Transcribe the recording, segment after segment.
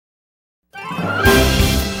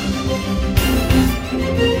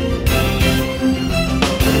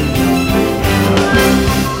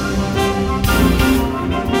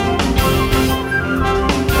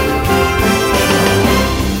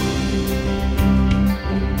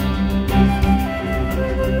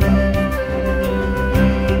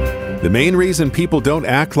main reason people don't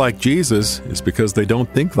act like Jesus is because they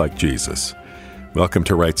don't think like Jesus. Welcome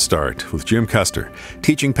to Right Start with Jim Custer,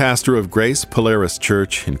 teaching pastor of Grace Polaris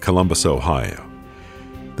Church in Columbus, Ohio.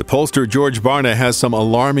 The pollster George Barna has some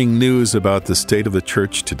alarming news about the state of the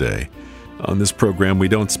church today. On this program, we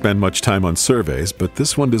don't spend much time on surveys, but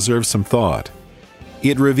this one deserves some thought.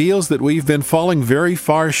 It reveals that we've been falling very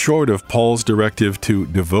far short of Paul's directive to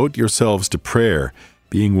devote yourselves to prayer,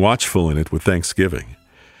 being watchful in it with thanksgiving.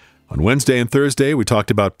 On Wednesday and Thursday, we talked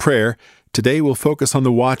about prayer. Today, we'll focus on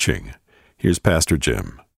the watching. Here's Pastor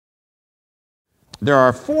Jim. There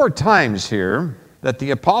are 4 times here that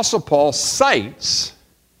the Apostle Paul cites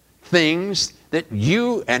things that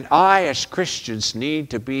you and I as Christians need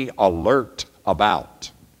to be alert about.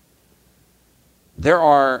 There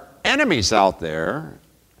are enemies out there,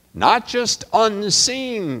 not just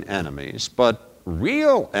unseen enemies, but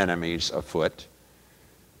real enemies afoot.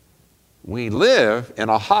 We live in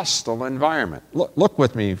a hostile environment. Look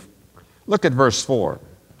with me. Look at verse 4.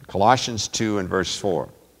 Colossians 2 and verse 4.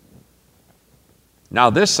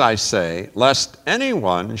 Now this I say, lest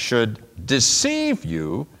anyone should deceive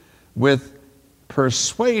you with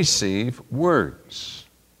persuasive words.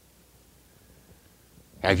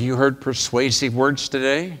 Have you heard persuasive words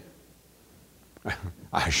today?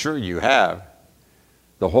 I'm sure you have.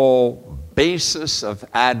 The whole basis of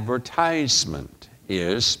advertisement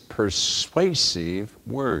is persuasive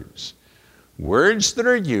words. Words that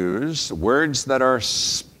are used, words that are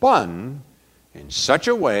spun in such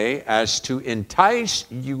a way as to entice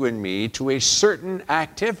you and me to a certain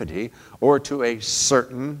activity or to a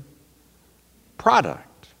certain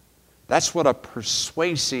product. That's what a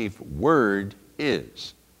persuasive word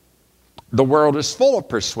is. The world is full of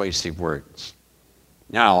persuasive words.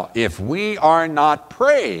 Now, if we are not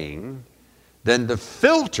praying, then the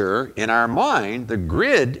filter in our mind, the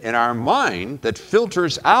grid in our mind that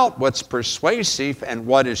filters out what's persuasive and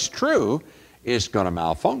what is true is going to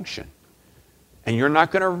malfunction. And you're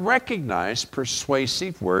not going to recognize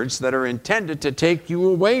persuasive words that are intended to take you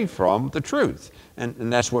away from the truth.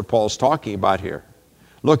 And that's what Paul's talking about here.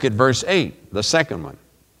 Look at verse 8, the second one.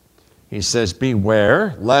 He says,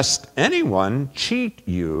 beware lest anyone cheat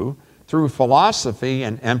you through philosophy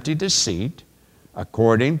and empty deceit,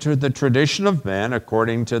 according to the tradition of men,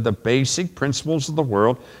 according to the basic principles of the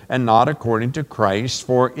world, and not according to Christ,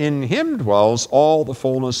 for in him dwells all the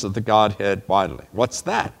fullness of the Godhead bodily. What's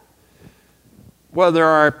that? Well, there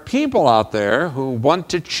are people out there who want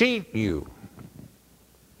to cheat you.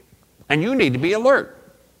 And you need to be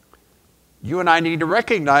alert. You and I need to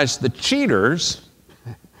recognize the cheaters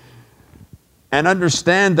and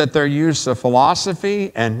understand that their use of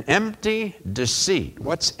philosophy and empty deceit.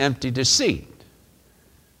 What's empty deceit?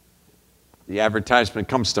 The advertisement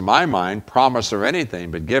comes to my mind, promise her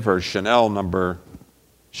anything, but give her Chanel number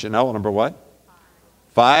what?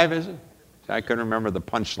 5, is it? I couldn't remember the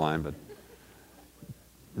punchline, but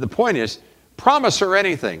the point is, promise her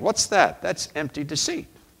anything. What's that? That's empty deceit.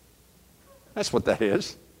 That's what that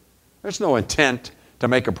is. There's no intent to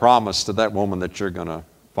make a promise to that woman that you're going to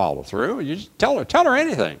follow through. You just tell her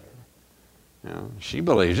anything. You know, she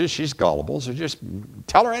believes it. She's gullible, so just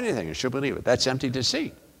tell her anything and she'll believe it. That's empty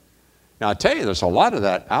deceit. Now, I tell you, there's a lot of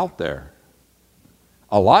that out there.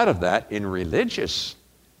 A lot of that in religious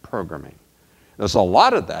programming. There's a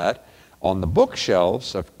lot of that on the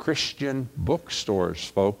bookshelves of Christian bookstores,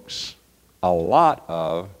 folks. A lot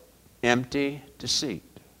of empty deceit.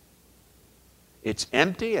 It's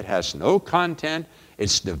empty, it has no content,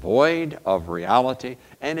 it's devoid of reality,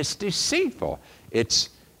 and it's deceitful. It's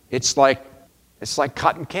like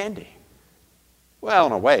cotton candy. Well,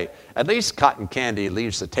 in a way, at least cotton candy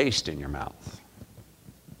leaves the taste in your mouth.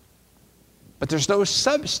 But there's no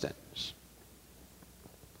substance.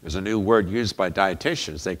 There's a new word used by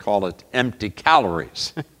dietitians. They call it empty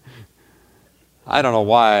calories. I don't know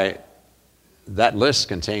why that list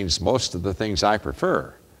contains most of the things I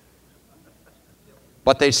prefer.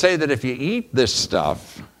 But they say that if you eat this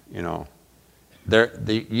stuff, you know,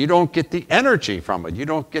 you don't get the energy from it. You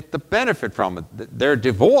don't get the benefit from it. They're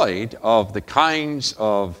devoid of the kinds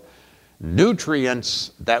of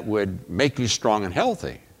nutrients that would make you strong and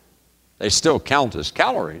healthy. They still count as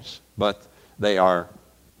calories, but they are.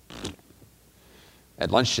 At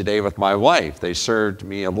lunch today with my wife, they served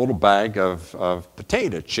me a little bag of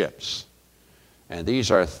potato chips. And these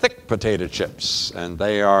are thick potato chips, and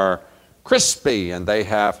they are crispy, and they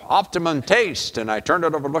have optimum taste. And I turned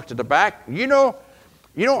it over and looked at the back. You know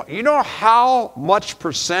how much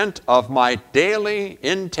percent of my daily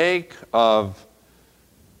intake of,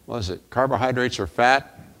 carbohydrates or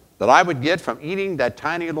fat that I would get from eating that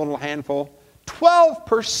tiny little handful?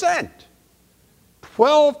 12%.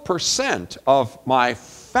 12% of my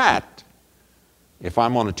fat, if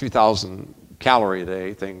I'm on a 2,000 calorie a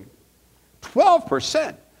day thing,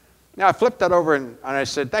 12%. Now I flipped that over and I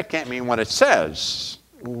said, that can't mean what it says.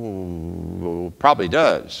 Ooh, probably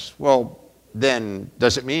does. Well, then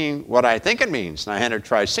does it mean what I think it means? And I handed her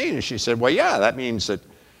Tricine, and she said, well, yeah, that means that,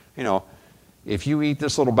 if you eat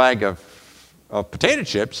this little bag of potato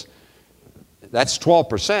chips, that's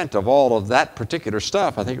 12% of all of that particular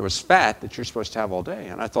stuff. I think it was fat that you're supposed to have all day.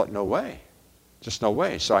 And I thought, no way. Just no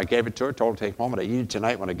way. So I gave it to her, told her to take it home, and I eat it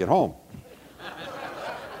tonight when I get home.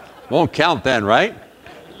 Won't count then, right?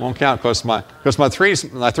 Won't count because my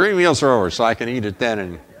three meals are over, so I can eat it then.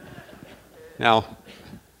 And now,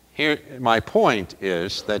 here my point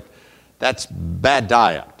is that that's bad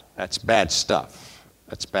diet. That's bad stuff.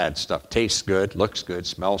 That's bad stuff. Tastes good, looks good,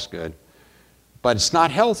 smells good, but it's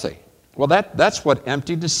not healthy. Well, that's what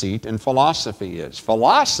empty deceit and philosophy is.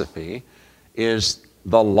 Philosophy is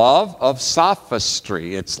the love of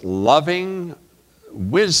sophistry. It's loving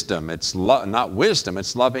wisdom. It's not wisdom,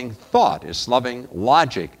 it's loving thought. It's loving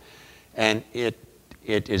logic. And it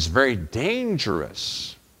is very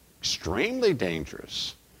dangerous, extremely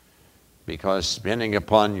dangerous, because depending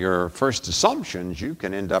upon your first assumptions, you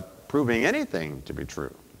can end up proving anything to be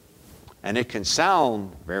true. And it can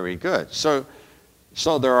sound very good.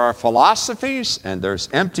 So there are philosophies and there's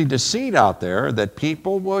empty deceit out there that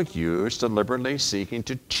people will use deliberately seeking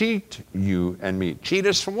to cheat you and me. Cheat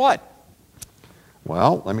us from what?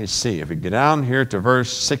 Well, let me see. If we get down here to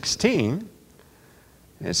verse 16,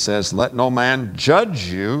 it says, let no man judge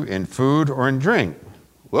you in food or in drink.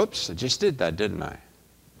 Whoops, I just did that, didn't I?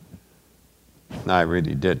 No, I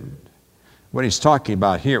really didn't. What he's talking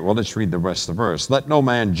about here, well, let's read the rest of the verse. Let no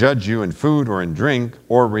man judge you in food or in drink,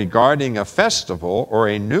 or regarding a festival, or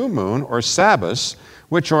a new moon, or Sabbaths,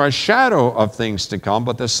 which are a shadow of things to come,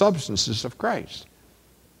 but the substances of Christ.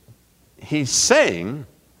 He's saying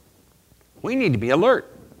we need to be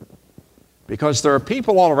alert, because there are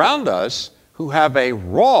people all around us who have a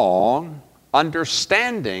wrong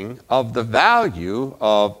understanding of the value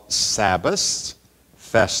of Sabbaths,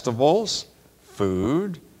 festivals,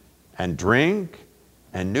 food, and drink,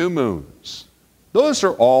 and new moons. Those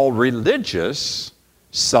are all religious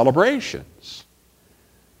celebrations.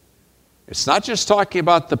 It's not just talking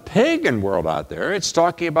about the pagan world out there, it's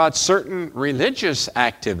talking about certain religious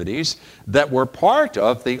activities that were part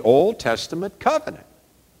of the Old Testament covenant.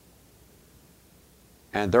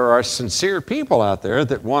 And there are sincere people out there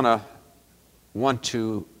that want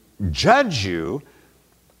to judge you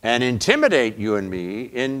and intimidate you and me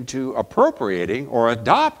into appropriating or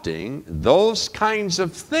adopting those kinds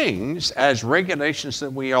of things as regulations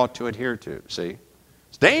that we ought to adhere to. See?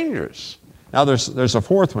 It's dangerous. Now there's a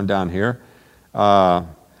fourth one down here.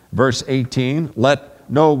 Verse 18, let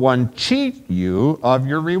no one cheat you of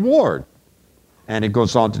your reward. And it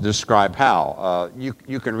goes on to describe how.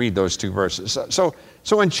 You can read those two verses.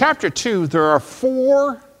 So in chapter 2, there are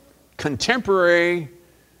 4 contemporary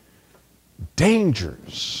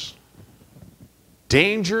dangers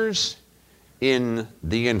in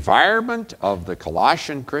the environment of the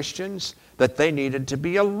Colossian Christians that they needed to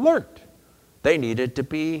be alert. They needed to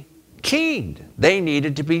be keen. They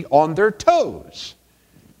needed to be on their toes.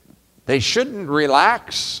 They shouldn't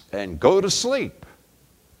relax and go to sleep.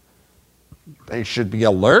 They should be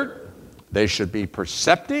alert. They should be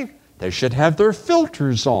perceptive. They should have their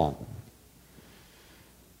filters on.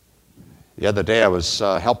 The other day I was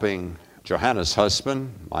helping Johanna's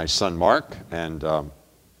husband, my son Mark, and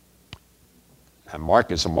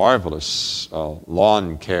Mark is a marvelous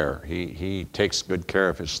lawn care. He takes good care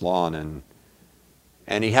of his lawn,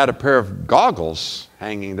 and he had a pair of goggles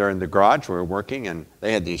hanging there in the garage where we were working, and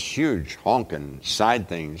they had these huge honking side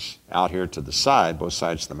things out here to the side, both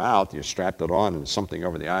sides of the mouth. You strapped it on and something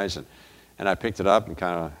over the eyes, and I picked it up and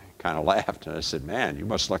kind of laughed, and I said, man, you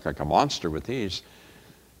must look like a monster with these.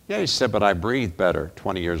 Yeah, he said, but I breathe better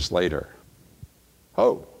 20 years later.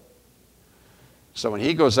 Oh. So when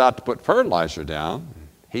he goes out to put fertilizer down,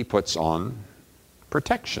 he puts on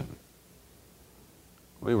protection.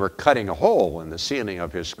 We were cutting a hole in the ceiling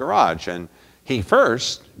of his garage, and he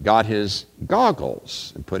first got his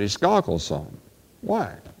goggles and put his goggles on.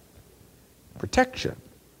 Why? Protection.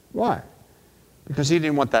 Why? Because he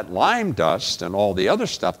didn't want that lime dust and all the other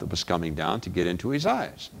stuff that was coming down to get into his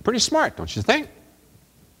eyes. Pretty smart, don't you think?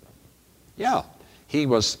 Yeah. He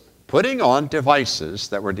was putting on devices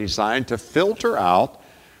that were designed to filter out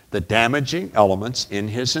the damaging elements in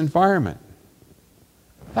his environment.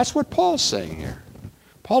 That's what Paul's saying here.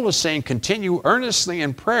 Paul is saying continue earnestly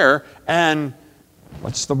in prayer and,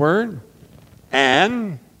 what's the word?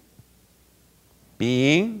 And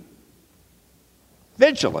being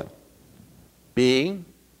vigilant. Being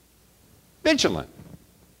vigilant.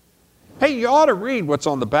 Hey, you ought to read what's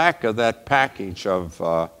on the back of that package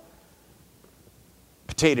of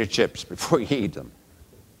potato chips before you eat them.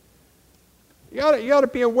 You ought to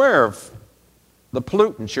be aware of the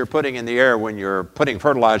pollutants you're putting in the air when you're putting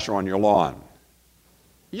fertilizer on your lawn.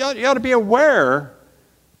 You ought to be aware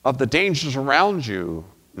of the dangers around you,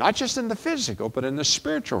 not just in the physical, but in the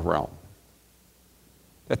spiritual realm.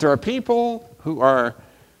 That there are people who are,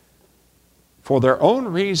 for their own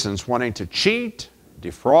reasons, wanting to cheat,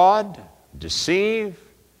 defraud, deceive,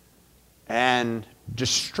 and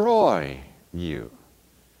destroy you,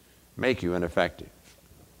 make you ineffective.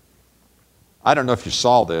 I don't know if you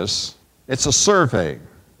saw this. It's a survey.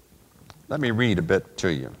 Let me read a bit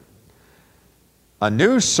to you. A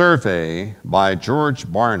new survey by George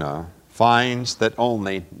Barna finds that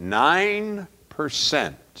only 9%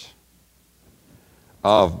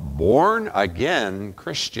 of born-again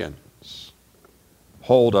Christians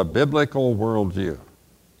hold a biblical worldview.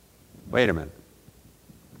 Wait a minute.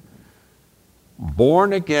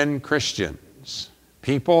 Born-again Christians,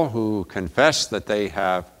 people who confess that they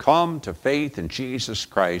have come to faith in Jesus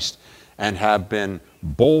Christ and have been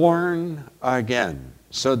born again,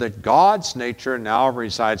 so that God's nature now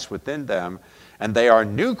resides within them, and they are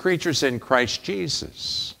new creatures in Christ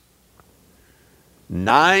Jesus.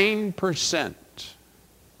 9%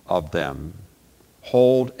 of them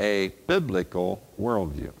hold a biblical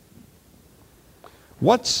worldview.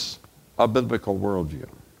 What's a biblical worldview?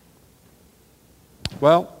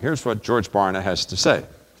 Well, here's what George Barna has to say.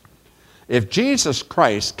 If Jesus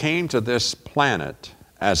Christ came to this planet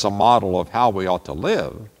as a model of how we ought to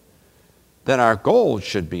live, then our goal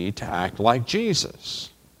should be to act like Jesus.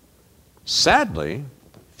 Sadly,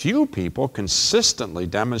 few people consistently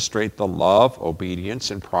demonstrate the love,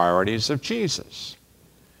 obedience, and priorities of Jesus.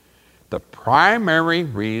 The primary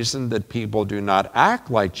reason that people do not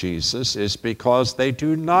act like Jesus is because they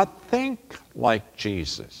do not think like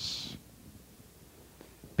Jesus.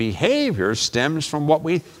 Behavior stems from what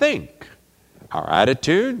we think, our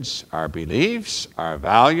attitudes, our beliefs, our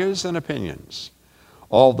values, and opinions.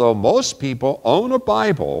 Although most people own a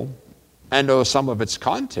Bible and know some of its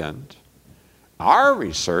content, our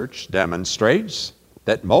research demonstrates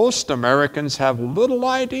that most Americans have little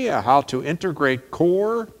idea how to integrate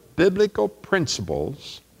core biblical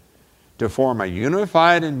principles to form a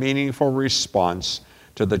unified and meaningful response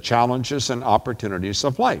to the challenges and opportunities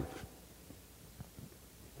of life.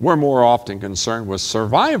 We're more often concerned with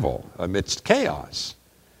survival amidst chaos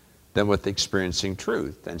than with experiencing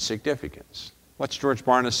truth and significance. What's George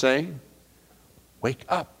Barna saying? Wake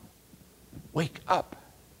up. Wake up.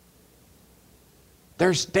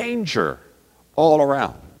 There's danger all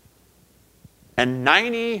around. And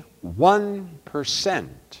 91%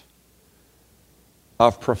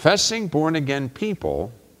 of professing born-again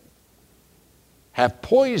people have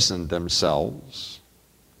poisoned themselves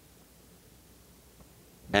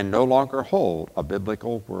and no longer hold a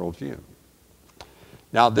biblical worldview.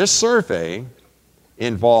 Now, this survey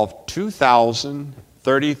involved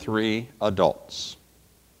 2,033 adults.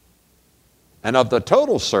 And of the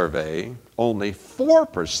total survey, only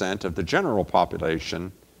 4% of the general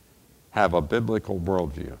population have a biblical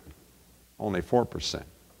worldview. Only 4%.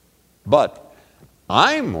 But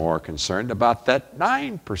I'm more concerned about that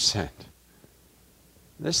 9%.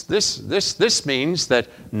 This means that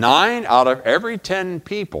 9 out of every 10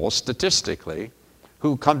 people, statistically,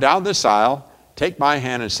 who come down this aisle, take my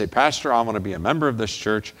hand and say, Pastor, I want to be a member of this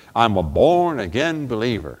church. I'm a born-again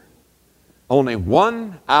believer. Only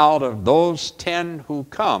 1 out of those 10 who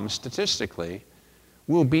come, statistically,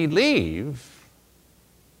 will believe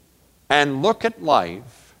and look at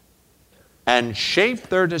life and shape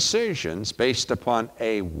their decisions based upon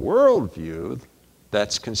a worldview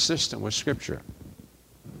that's consistent with Scripture.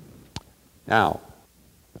 Now,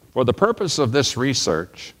 for the purpose of this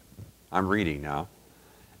research, I'm reading now,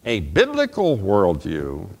 a biblical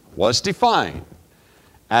worldview was defined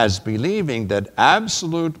as believing that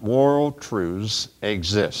absolute moral truths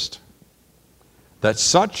exist, that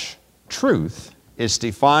such truth is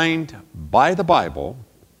defined by the Bible,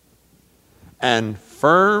 and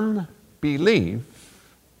firm belief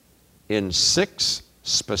in 6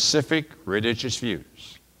 specific religious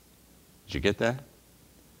views. Did you get that?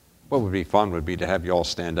 What would be fun would be to have you all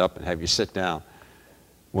stand up and have you sit down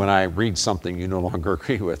when I read something you no longer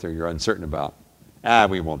agree with or you're uncertain about.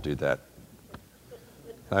 We won't do that.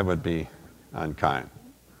 That would be unkind.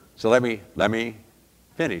 So let me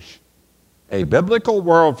finish. A biblical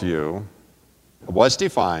worldview was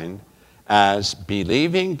defined as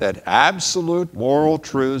believing that absolute moral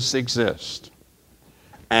truths exist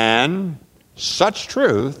and Such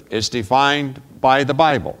truth is defined by the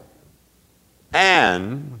Bible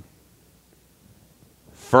and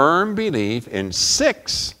firm belief in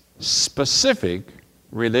 6 specific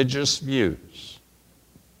religious views.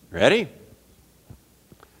 Ready?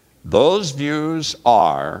 Those views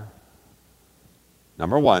are,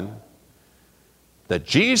 number 1, that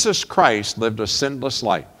Jesus Christ lived a sinless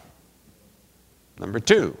life. Number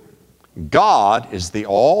 2, God is the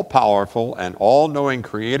all-powerful and all-knowing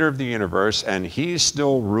creator of the universe, and he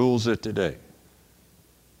still rules it today.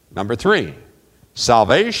 Number 3,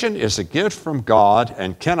 salvation is a gift from God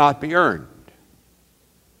and cannot be earned.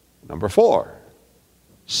 Number 4,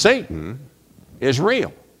 Satan is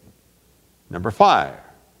real. Number 5,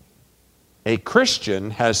 a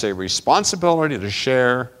Christian has a responsibility to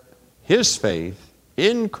share his faith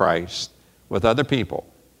in Christ with other people.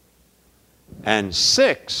 And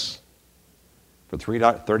 6, for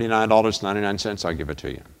 $39.99, I'll give it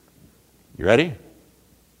to you. You ready?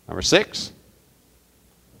 Number 6,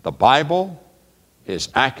 the Bible is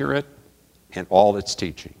accurate in all its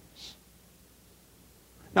teachings.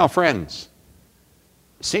 Now, friends,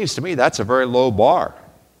 it seems to me that's a very low bar.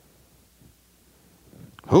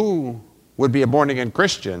 Who would be a born-again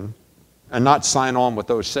Christian and not sign on with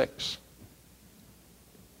those 6?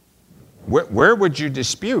 Where would you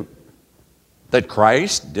dispute that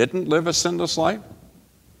Christ didn't live a sinless life?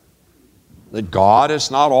 That God is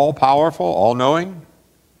not all-powerful, all-knowing?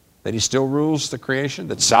 That he still rules the creation?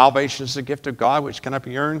 That salvation is a gift of God which cannot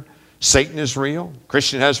be earned? Satan is real?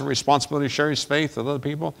 Christian has a responsibility to share his faith with other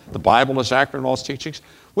people? The Bible is accurate in all its teachings?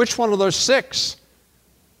 Which one of those 6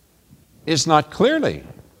 is not clearly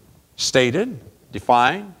stated,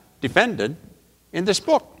 defined, defended in this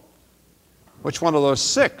book? Which one of those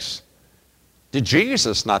 6 did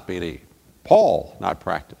Jesus not believe? Paul not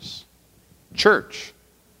practice? Church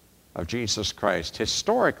of Jesus Christ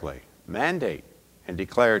historically mandate and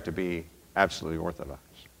declare to be absolutely orthodox.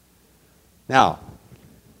 Now,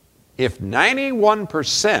 if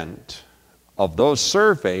 91% of those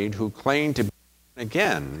surveyed who claim to be born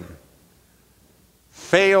again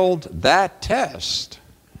failed that test,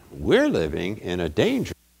 we're living in a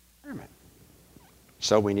dangerous environment.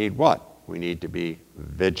 So we need what? We need to be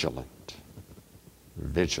vigilant.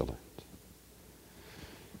 Vigilant.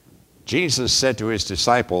 Jesus said to his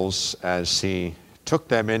disciples as he took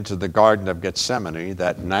them into the Garden of Gethsemane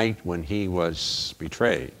that night when he was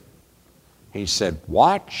betrayed, he said,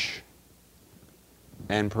 watch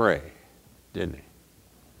and pray, didn't he?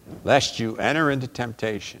 Lest you enter into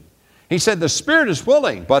temptation. He said the spirit is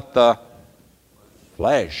willing, but the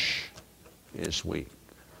flesh is weak.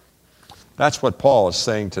 That's what Paul is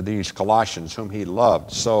saying to these Colossians whom he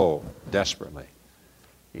loved so desperately.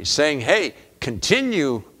 He's saying, hey,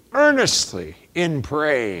 continue earnestly in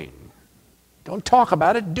praying. Don't talk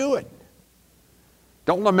about it, do it.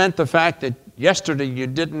 Don't lament the fact that yesterday you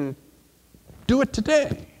didn't do it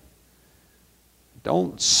today.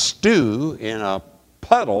 Don't stew in a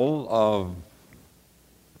puddle of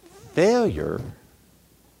failure.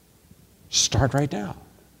 Start right now.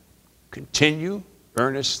 Continue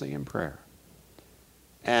earnestly in prayer.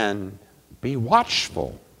 And be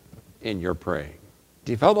watchful in your praying.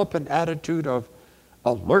 Develop an attitude of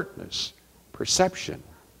alertness, perception.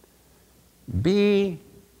 Be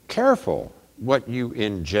careful what you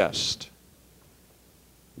ingest.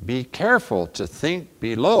 Be careful to think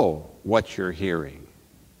below what you're hearing.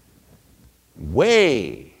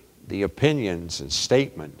 Weigh the opinions and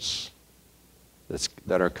statements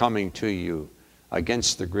that are coming to you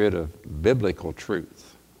against the grid of biblical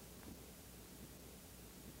truth.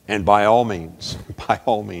 And by all means,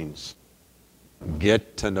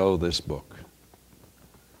 get to know this book.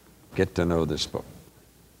 Get to know this book.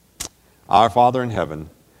 Our Father in heaven,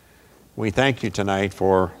 we thank you tonight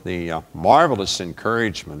for the marvelous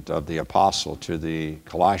encouragement of the apostle to the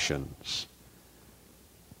Colossians.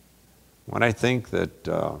 When I think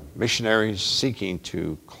that missionaries seeking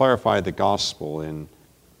to clarify the gospel in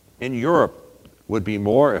Europe would be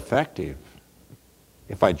more effective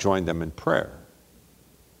if I joined them in prayer.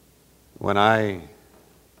 When I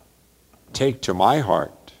take to my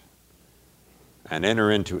heart and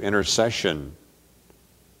enter into intercession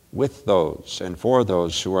with those and for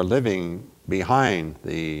those who are living behind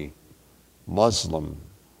the Muslim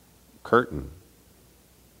curtain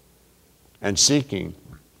and seeking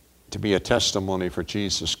to be a testimony for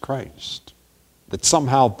Jesus Christ, that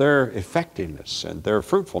somehow their effectiveness and their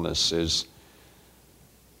fruitfulness is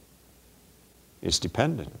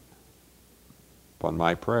dependent upon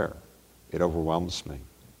my prayer. It overwhelms me.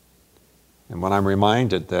 And when I'm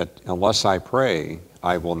reminded that unless I pray,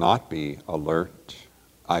 I will not be alert,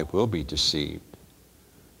 I will be deceived,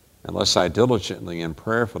 unless I diligently and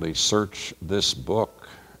prayerfully search this book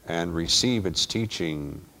and receive its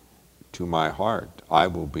teaching to my heart, I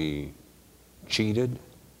will be cheated,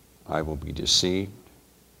 I will be deceived,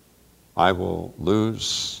 I will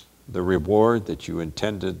lose the reward that you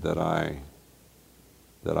intended that I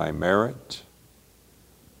merit.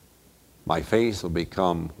 My faith will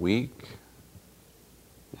become weak,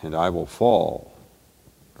 and I will fall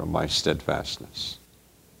from my steadfastness.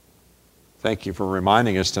 Thank you for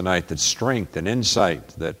reminding us tonight that strength and insight,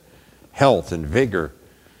 that health and vigor,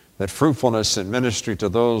 that fruitfulness and ministry to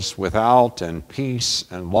those without, and peace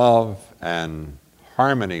and love and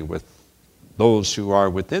harmony with those who are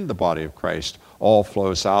within the body of Christ, all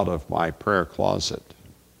flows out of my prayer closet.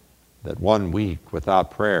 That 1 week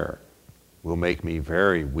without prayer will make me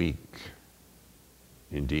very weak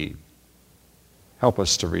indeed. Help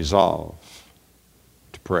us to resolve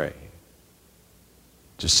to pray,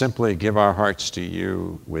 to simply give our hearts to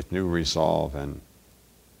you with new resolve, and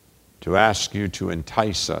to ask you to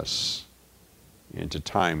entice us into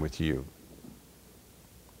time with you,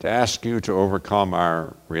 to ask you to overcome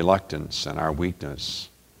our reluctance and our weakness,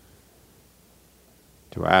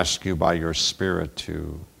 to ask you by your Spirit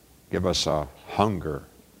to give us a hunger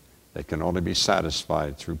that can only be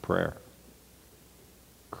satisfied through prayer.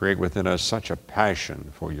 Create within us such a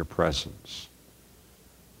passion for your presence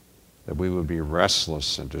that we would be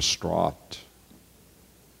restless and distraught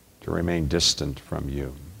to remain distant from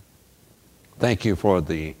you. Thank you for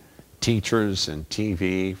the teachers and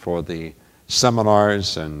TV, for the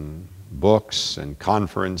seminars and books and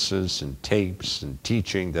conferences and tapes and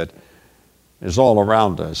teaching that is all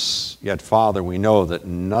around us. Yet, Father, we know that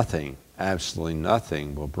nothing, absolutely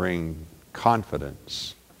nothing, will bring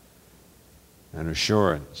confidence and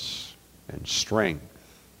assurance and strength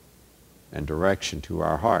and direction to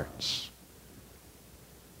our hearts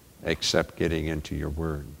except getting into your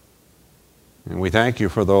word. And we thank you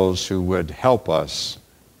for those who would help us,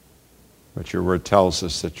 but your word tells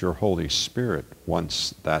us that your Holy Spirit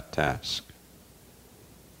wants that task.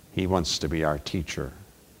 He wants to be our teacher.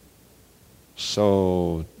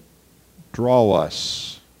 So draw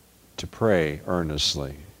us to pray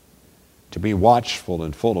earnestly, to be watchful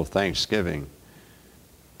and full of thanksgiving,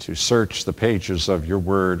 to search the pages of your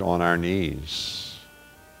word on our knees,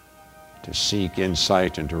 to seek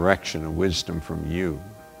insight and direction and wisdom from you,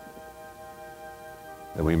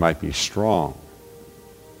 that we might be strong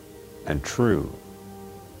and true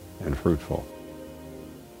and fruitful.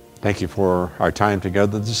 Thank you for our time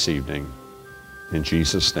together this evening. In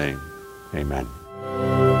Jesus' name, amen.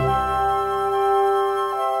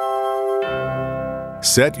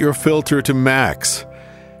 Set your filter to max.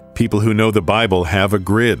 People who know the Bible have a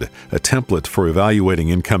grid, a template for evaluating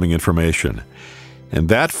incoming information. And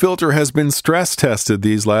that filter has been stress tested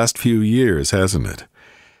these last few years, hasn't it?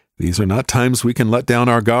 These are not times we can let down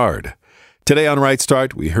our guard. Today on Right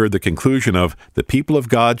Start, we heard the conclusion of The People of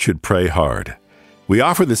God Should Pray Hard. We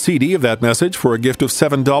offer the CD of that message for a gift of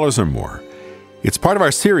 $7 or more. It's part of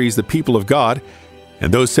our series, The People of God,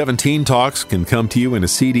 and those 17 talks can come to you in a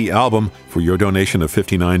CD album for your donation of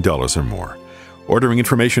 $59 or more. Ordering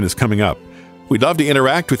information is coming up. We'd love to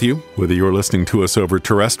interact with you, whether you're listening to us over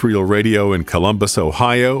terrestrial radio in Columbus,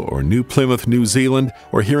 Ohio, or New Plymouth, New Zealand,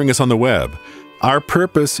 or hearing us on the web. Our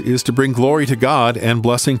purpose is to bring glory to God and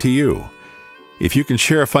blessing to you. If you can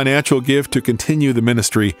share a financial gift to continue the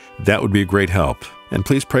ministry, that would be a great help. And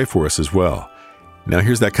please pray for us as well. Now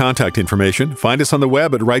here's that contact information. Find us on the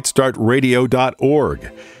web at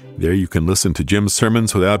rightstartradio.org. There you can listen to Jim's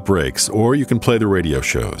sermons without breaks, or you can play the radio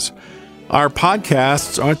shows. Our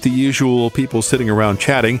podcasts aren't the usual people sitting around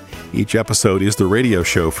chatting. Each episode is the radio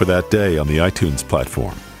show for that day on the iTunes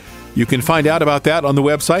platform. You can find out about that on the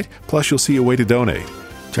website, plus you'll see a way to donate.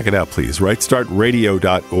 Check it out, please,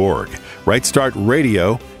 rightstartradio.org,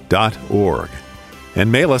 rightstartradio.org. And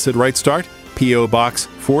mail us at Right Start, P.O. Box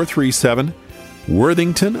 437,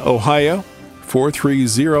 Worthington, Ohio,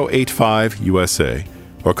 43085, USA.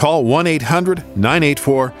 Or call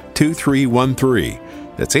 1-800-984-2313.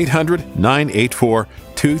 That's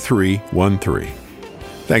 800-984-2313.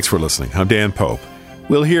 Thanks for listening. I'm Dan Pope.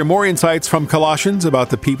 We'll hear more insights from Colossians about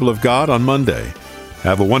the people of God on Monday.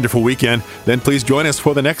 Have a wonderful weekend. Then please join us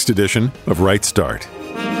for the next edition of Right Start.